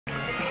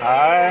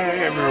Hi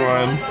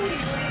everyone.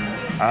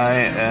 I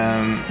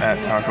am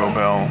at Taco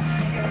Bell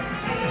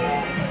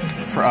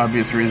for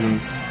obvious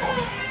reasons.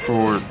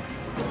 For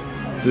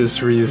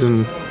this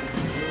reason,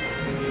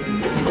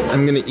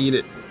 I'm gonna eat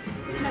it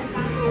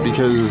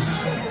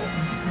because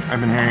I've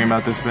been hearing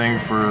about this thing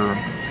for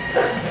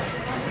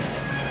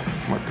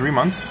what, 3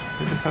 months?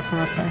 They've been testing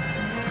this thing,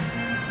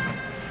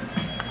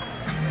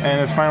 and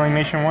it's finally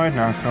nationwide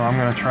now. So I'm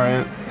gonna try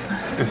it.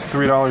 It's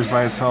 $3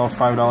 by itself,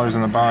 $5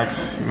 in the box.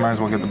 You might as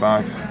well get the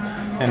box.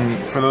 And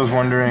for those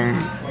wondering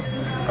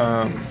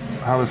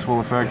how this will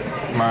affect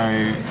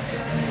my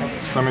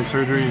stomach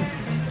surgery,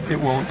 it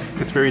won't.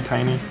 It's very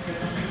tiny.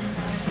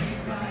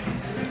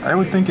 I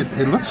would think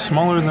it looks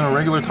smaller than a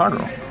regular taco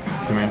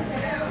to me.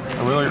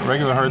 A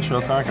regular hard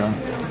shell taco.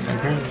 And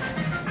here's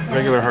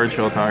regular hard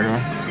shell taco.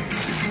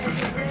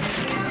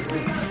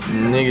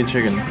 Naked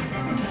chicken.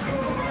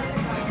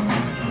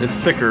 It's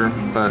thicker,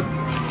 but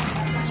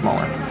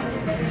smaller.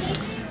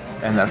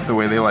 And that's the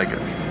way they like it.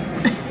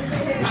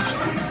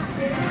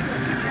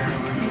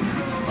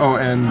 Oh,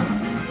 and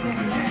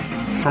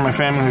for my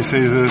family who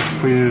says this,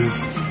 please,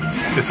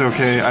 it's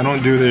okay. I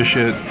don't do this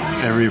shit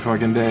every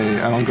fucking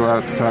day. I don't go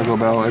out to Taco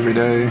Bell every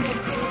day.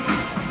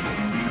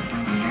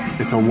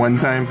 It's a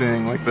one-time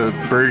thing, like the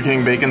Burger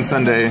King Bacon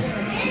Sundae.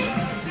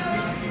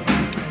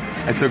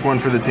 I took one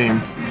for the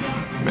team.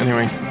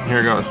 Anyway,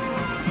 here it goes.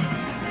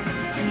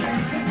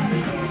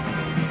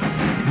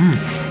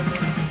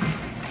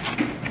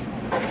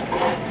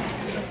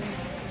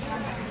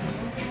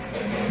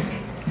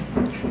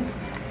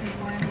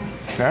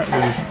 That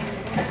is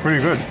pretty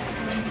good.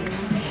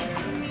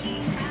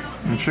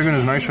 The chicken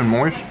is nice and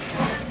moist.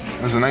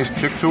 There's a nice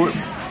kick to it.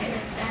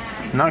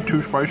 Not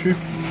too spicy.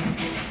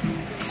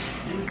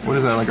 What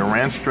is that, like a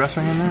ranch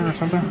dressing in there or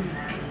something?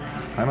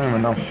 I don't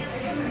even know.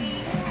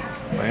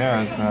 But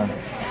yeah, it's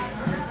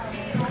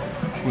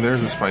ooh,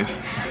 there's the spice.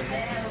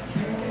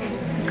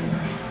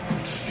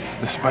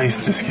 The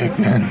spice just kicked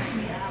in.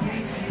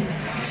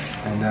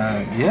 And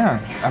yeah,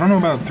 I don't know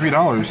about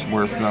 $3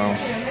 worth though.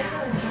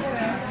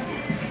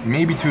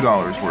 Maybe $2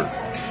 worth.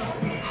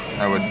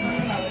 I would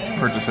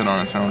purchase it on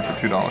its own for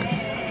 $2.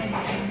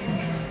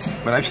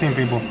 But I've seen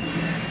people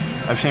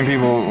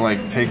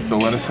like take the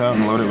lettuce out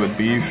and load it with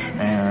beef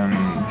and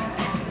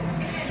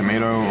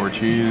tomato or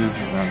cheese.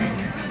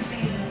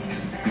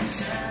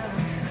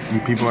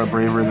 And people are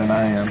braver than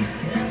I am.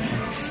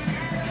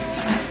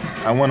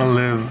 I want to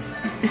live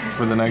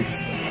for the next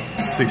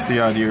 60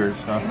 odd years.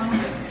 So.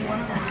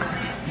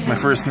 My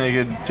first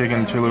naked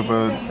chicken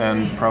chalupa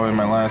and probably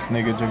my last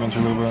naked chicken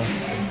chalupa.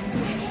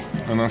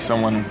 Unless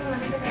someone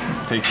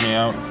takes me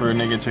out for a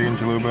naked chicken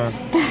chalupa.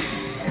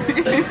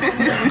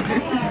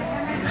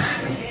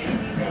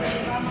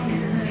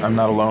 I'm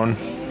not alone,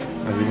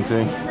 as you can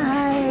see.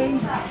 Hi.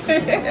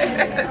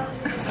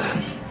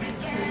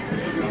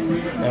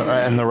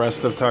 And the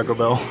rest of Taco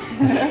Bell.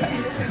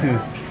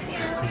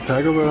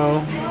 Taco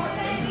Bell.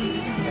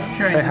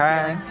 Say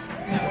hi.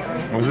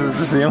 Was it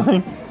the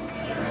ceiling?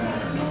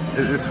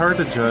 It's hard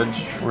to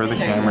judge where the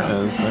camera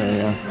is. There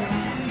you go.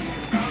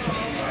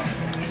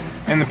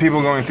 And the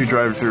people going through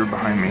drive-thru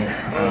behind me.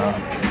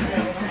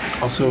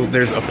 Also,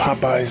 there's a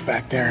Popeyes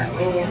back there.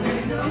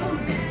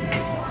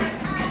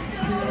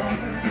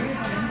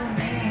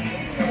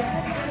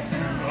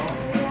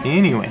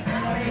 Anyway,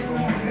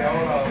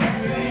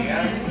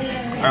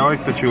 I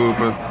like the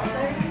chalupa.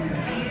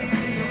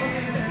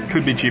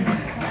 Could be cheaper.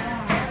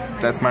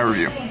 That's my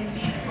review.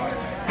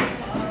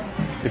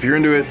 If you're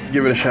into it,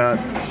 give it a shot.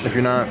 If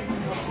you're not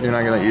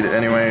gonna eat it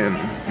anyway. And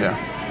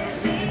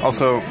yeah.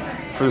 Also,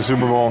 for the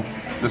Super Bowl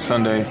this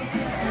Sunday,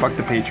 fuck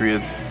the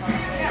Patriots,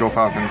 go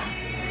Falcons.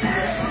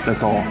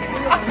 That's all.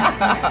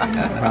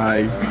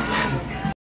 Bye.